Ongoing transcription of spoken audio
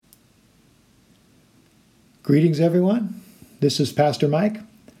Greetings, everyone. This is Pastor Mike,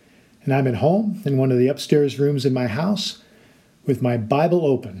 and I'm at home in one of the upstairs rooms in my house with my Bible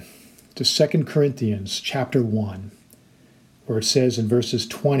open to 2 Corinthians chapter 1, where it says in verses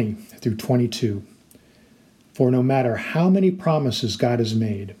 20 through 22, "For no matter how many promises God has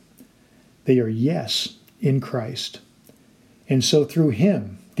made, they are yes in Christ. And so through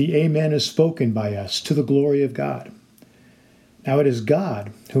him, the Amen is spoken by us to the glory of God. Now it is God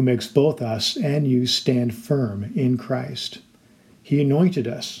who makes both us and you stand firm in Christ. He anointed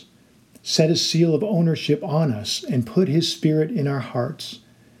us, set a seal of ownership on us, and put his Spirit in our hearts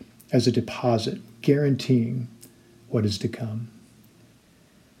as a deposit, guaranteeing what is to come."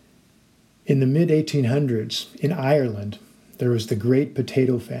 In the mid-1800s, in Ireland, there was the Great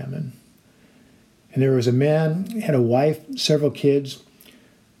Potato Famine. And there was a man, had a wife, several kids,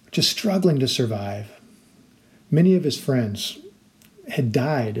 just struggling to survive. Many of his friends had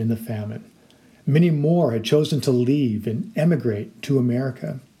died in the famine. Many more had chosen to leave and emigrate to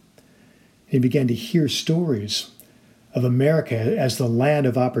America. He began to hear stories of America as the land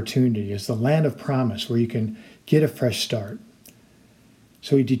of opportunity, as the land of promise where you can get a fresh start.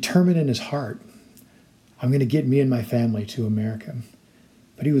 So he determined in his heart, I'm going to get me and my family to America.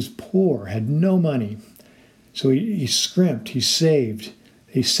 But he was poor, had no money. So he scrimped, he saved,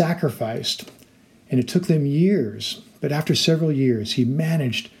 he sacrificed, and it took them years. But after several years, he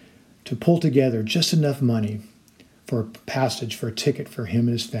managed to pull together just enough money for a passage, for a ticket for him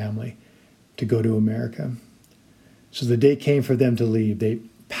and his family to go to America. So the day came for them to leave. They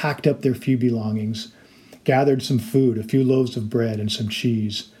packed up their few belongings, gathered some food, a few loaves of bread and some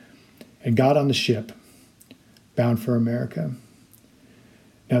cheese, and got on the ship, bound for America.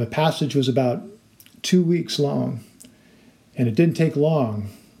 Now the passage was about 2 weeks long, and it didn't take long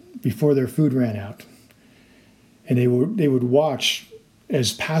before their food ran out. And they would watch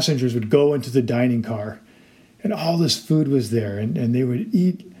as passengers would go into the dining car, and all this food was there, and they would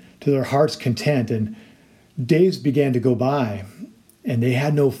eat to their heart's content. And days began to go by, and they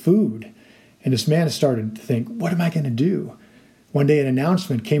had no food. And this man started to think, what am I going to do? One day an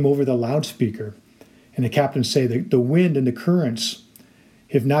announcement came over the loudspeaker, and the captain said, the wind and the currents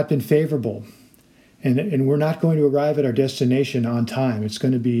have not been favorable, and we're not going to arrive at our destination on time. It's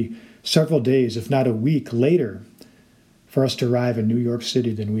going to be several days, if not a week later, for us to arrive in New York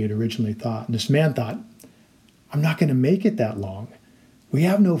City than we had originally thought. And this man thought, I'm not going to make it that long. We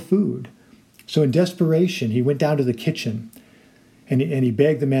have no food. So in desperation, he went down to the kitchen and he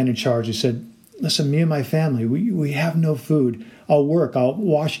begged the man in charge. He said, listen, me and my family, we have no food. I'll work. I'll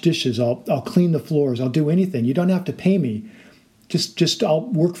wash dishes. I'll clean the floors. I'll do anything. You don't have to pay me. Just I'll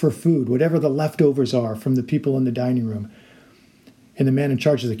work for food, whatever the leftovers are from the people in the dining room. And the man in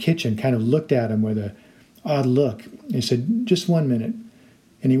charge of the kitchen kind of looked at him with a odd look. He said, just 1 minute.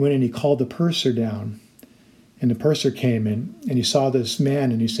 And he went and he called the purser down. And the purser came in and he saw this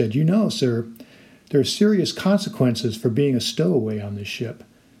man and he said, you know, sir, there are serious consequences for being a stowaway on this ship.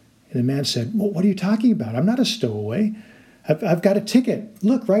 And the man said, well, what are you talking about? I'm not a stowaway. I've got a ticket.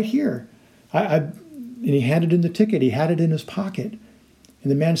 Look, right here. And he handed in the ticket. He had it in his pocket.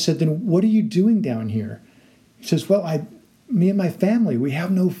 And the man said, then what are you doing down here? He says, well, me and my family, we have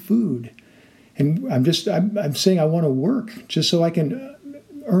no food. And I'm saying I want to work just so I can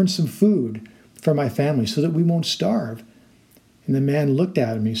earn some food for my family so that we won't starve. And the man looked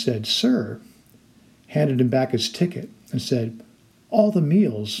at him. He said, sir, handed him back his ticket and said, all the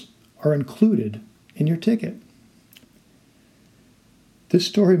meals are included in your ticket. This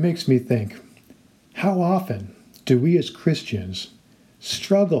story makes me think, how often do we as Christians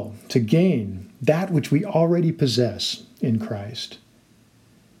struggle to gain that which we already possess in Christ?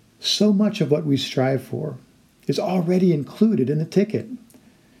 So much of what we strive for is already included in the ticket.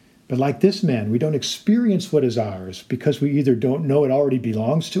 But like this man, we don't experience what is ours because we either don't know it already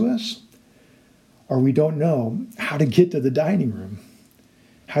belongs to us, or we don't know how to get to the dining room,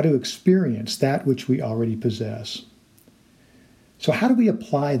 how to experience that which we already possess. So how do we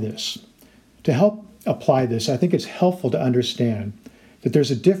apply this? To help apply this, I think it's helpful to understand that there's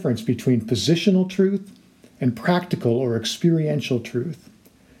a difference between positional truth and practical or experiential truth.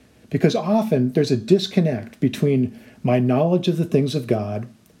 Because often there's a disconnect between my knowledge of the things of God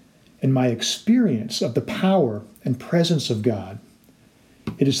and my experience of the power and presence of God.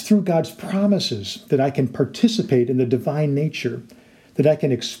 It is through God's promises that I can participate in the divine nature, that I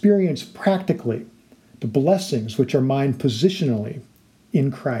can experience practically the blessings which are mine positionally in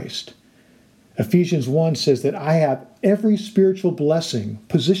Christ. Ephesians 1 says that I have every spiritual blessing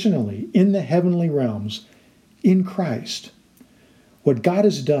positionally in the heavenly realms in Christ. What God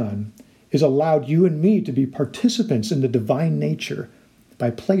has done is allowed you and me to be participants in the divine nature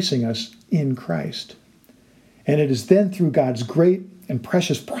by placing us in Christ. And it is then through God's great and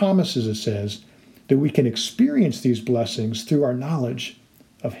precious promises, it says, that we can experience these blessings through our knowledge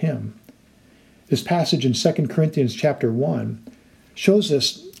of him. This passage in 2 Corinthians chapter 1 shows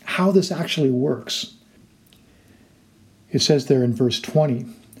us how this actually works. It says there in verse 20,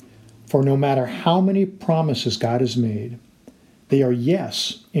 "For no matter how many promises God has made, they are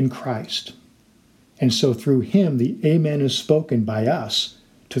yes in Christ. And so through him the amen is spoken by us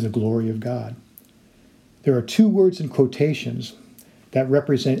to the glory of God." There are two words in quotations that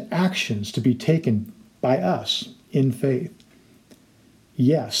represent actions to be taken by us in faith.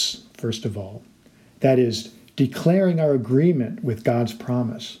 Yes, first of all. That is, declaring our agreement with God's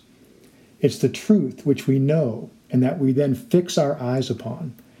promise. It's the truth which we know and that we then fix our eyes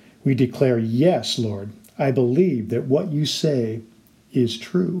upon. We declare, "Yes, Lord, I believe that what you say is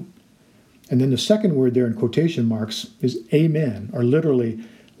true." And then the second word there in quotation marks is amen, or literally,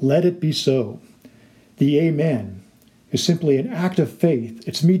 "let it be so." The amen is simply an act of faith.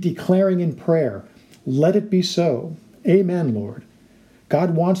 It's me declaring in prayer, "Let it be so. Amen, Lord."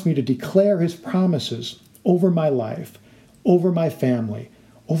 God wants me to declare his promises over my life, over my family,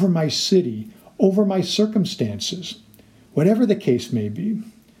 over my city, over my circumstances, whatever the case may be.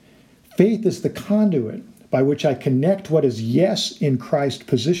 Faith is the conduit by which I connect what is yes in Christ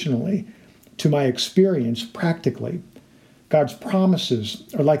positionally to my experience practically. God's promises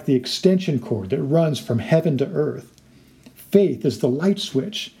are like the extension cord that runs from heaven to earth. Faith is the light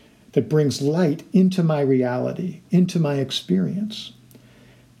switch that brings light into my reality, into my experience.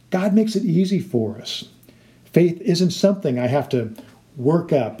 God makes it easy for us. Faith isn't something I have to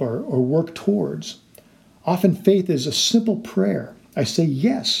work up or work towards. Often faith is a simple prayer. I say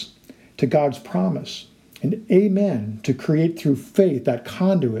yes to God's promise and amen to create through faith that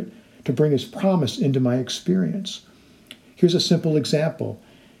conduit to bring his promise into my experience. Here's a simple example.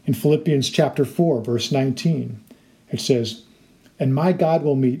 In Philippians chapter 4, verse 19, it says, "And my God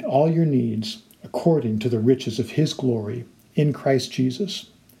will meet all your needs according to the riches of his glory in Christ Jesus."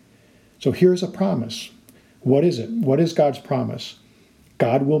 So here's a promise. What is it? What is God's promise?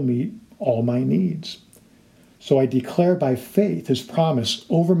 God will meet all my needs. So I declare by faith his promise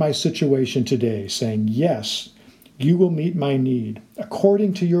over my situation today, saying, "Yes, you will meet my need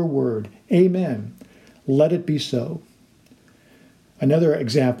according to your word. Amen. Let it be so." Another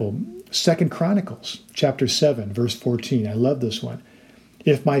example, 2 Chronicles chapter 7, verse 14. I love this one.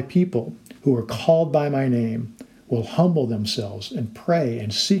 "If my people who are called by my name will humble themselves and pray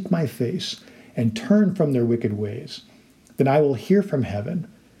and seek my face and turn from their wicked ways, then I will hear from heaven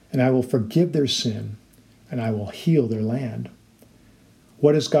and I will forgive their sin and I will heal their land."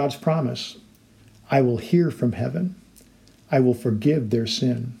 What is God's promise? I will hear from heaven. I will forgive their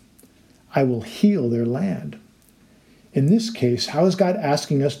sin. I will heal their land. In this case, how is God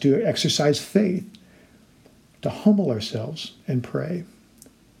asking us to exercise faith? To humble ourselves and pray.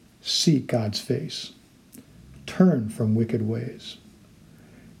 Seek God's face. Turn from wicked ways.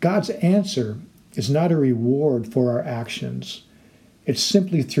 God's answer is not a reward for our actions. It's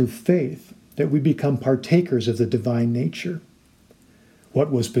simply through faith that we become partakers of the divine nature.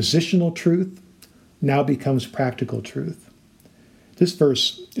 What was positional truth now becomes practical truth. This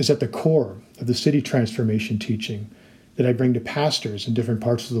verse is at the core of the city transformation teaching that I bring to pastors in different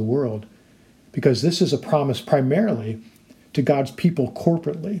parts of the world, because this is a promise primarily to God's people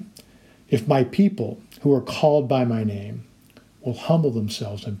corporately. If my people who are called by my name will humble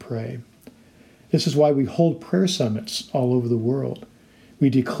themselves and pray. This is why we hold prayer summits all over the world. We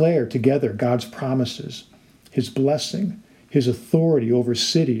declare together God's promises, his blessing, his authority over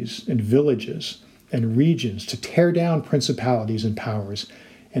cities and villages and regions to tear down principalities and powers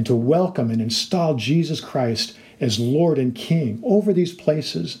and to welcome and install Jesus Christ as Lord and King over these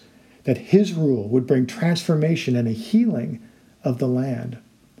places, that his rule would bring transformation and a healing of the land.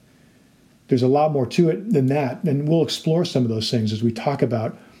 There's a lot more to it than that, and we'll explore some of those things as we talk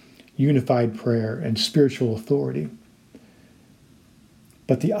about unified prayer and spiritual authority.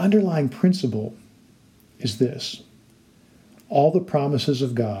 But the underlying principle is this: all the promises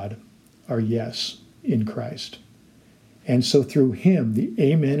of God are yes in Christ. And so through him, the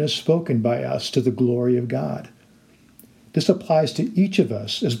amen is spoken by us to the glory of God. This applies to each of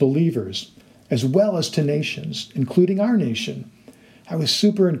us as believers, as well as to nations, including our nation. I was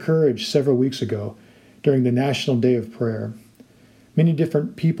super encouraged several weeks ago during the National Day of Prayer. Many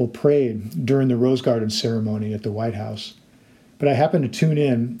different people prayed during the Rose Garden ceremony at the White House. But I happened to tune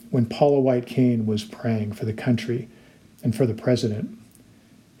in when Paula White Cain was praying for the country and for the president.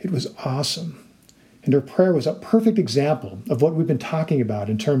 It was awesome. And her prayer was a perfect example of what we've been talking about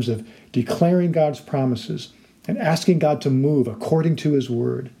in terms of declaring God's promises and asking God to move according to his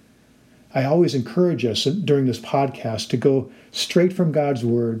word. I always encourage us during this podcast to go straight from God's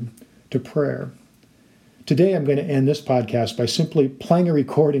Word to prayer. Today, I'm going to end this podcast by simply playing a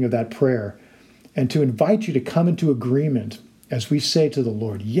recording of that prayer and to invite you to come into agreement as we say to the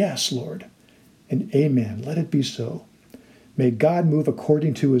Lord, "Yes, Lord, and amen. Let it be so. May God move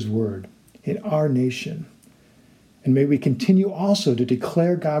according to his word in our nation. And may we continue also to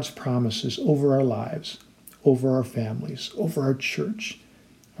declare God's promises over our lives, over our families, over our church,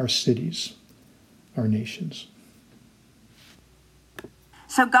 our cities, our nations."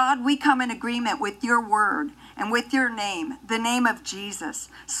 So God, we come in agreement with your word and with your name, the name of Jesus.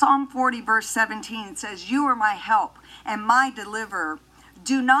 Psalm 40 verse 17 says, "You are my help and my deliverer.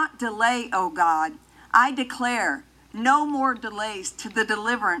 Do not delay, O God. I declare no more delays to the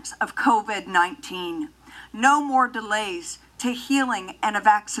deliverance of COVID-19. No more delays to healing and a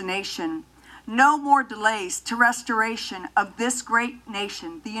vaccination. No more delays to restoration of this great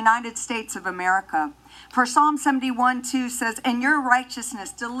nation, the United States of America. For Psalm 71:2 says, "In your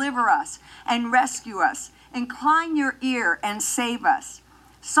righteousness deliver us and rescue us. Incline your ear and save us."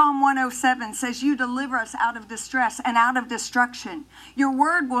 Psalm 107 says, "You deliver us out of distress and out of destruction. Your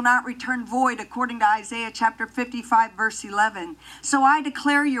word will not return void," according to Isaiah chapter 55, verse 11. So I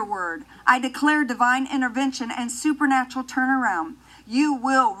declare your word. I declare divine intervention and supernatural turnaround. You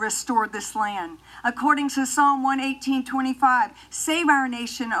will restore this land. According to Psalm 118:25, "Save our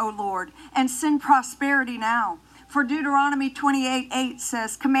nation, O Lord, and send prosperity now." For Deuteronomy 28:8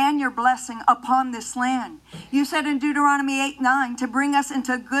 says, "Command your blessing upon this land." You said in Deuteronomy 8:9 to bring us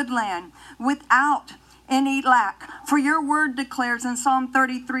into a good land without any lack. For your word declares in Psalm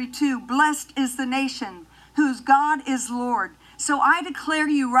 33:2, "Blessed is the nation whose God is Lord." So I declare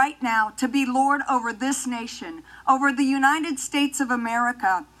you right now to be Lord over this nation, over the United States of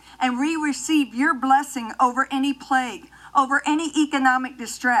America, and we receive your blessing over any plague, over any economic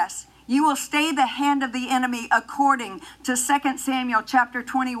distress. You will stay the hand of the enemy according to 2 Samuel chapter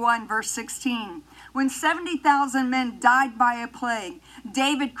 21, verse 16. When 70,000 men died by a plague,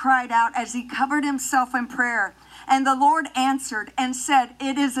 David cried out as he covered himself in prayer, and the Lord answered and said,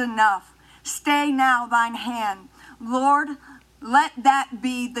 "It is enough. Stay now thine hand." Lord, let that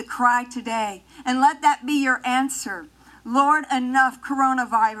be the cry today, and let that be your answer. Lord, enough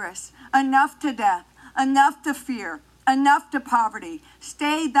coronavirus, enough to death, enough to fear, enough to poverty.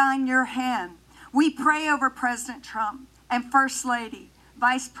 Stay thine your hand. We pray over President Trump and First Lady,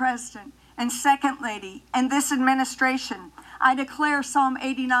 Vice President, and Second Lady, and this administration. I declare Psalm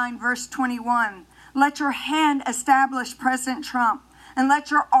 89, verse 21. Let your hand establish President Trump, and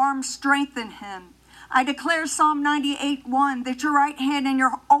let your arm strengthen him. I declare Psalm 98:1 that your right hand and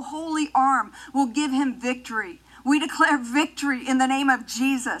your holy arm will give him victory. We declare victory in the name of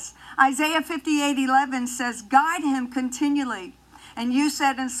Jesus. Isaiah 58:11 says, "Guide him continually." And you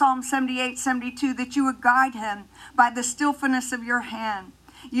said in Psalm 78:72 that you would guide him by the stillness of your hand.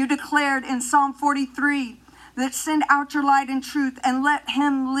 You declared in Psalm 43 that send out your light and truth and let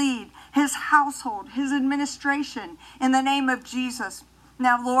him lead his household, his administration in the name of Jesus.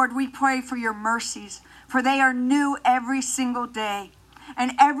 Now, Lord, we pray for your mercies, for they are new every single day.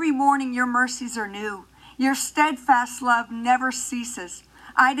 And every morning your mercies are new. Your steadfast love never ceases.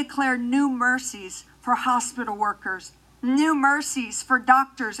 I declare new mercies for hospital workers, new mercies for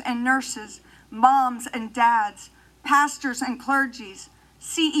doctors and nurses, moms and dads, pastors and clergies,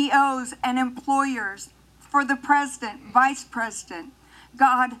 CEOs and employers, for the president, vice president.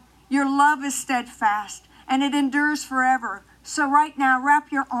 God, your love is steadfast and it endures forever. So right now,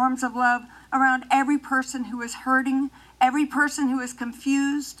 wrap your arms of love around every person who is hurting, every person who is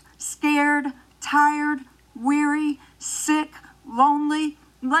confused, scared, tired, weary, sick, lonely.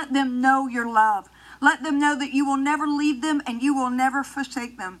 Let them know your love. Let them know that you will never leave them and you will never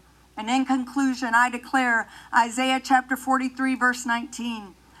forsake them. And in conclusion, I declare Isaiah chapter 43, verse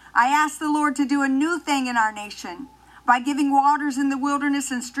 19. I ask the Lord to do a new thing in our nation by giving waters in the wilderness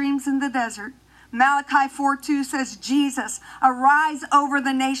and streams in the desert. Malachi 4:2 says, "Jesus, arise over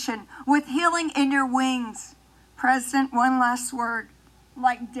the nation with healing in your wings." President, one last word.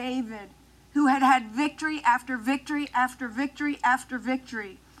 Like David, who had had victory after victory after victory after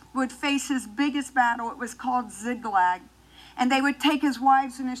victory, would face his biggest battle. It was called Ziklag. And they would take his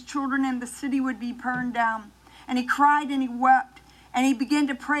wives and his children and the city would be burned down. And he cried and he wept and he began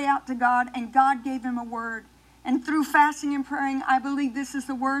to pray out to God, and God gave him a word. And through fasting and praying, I believe this is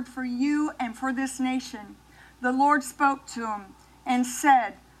the word for you and for this nation. The Lord spoke to him and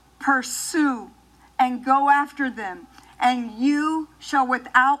said, "Pursue and go after them, and you shall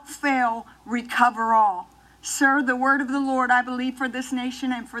without fail recover all." Sir, the word of the Lord, I believe, for this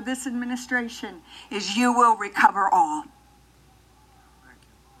nation and for this administration is you will recover all.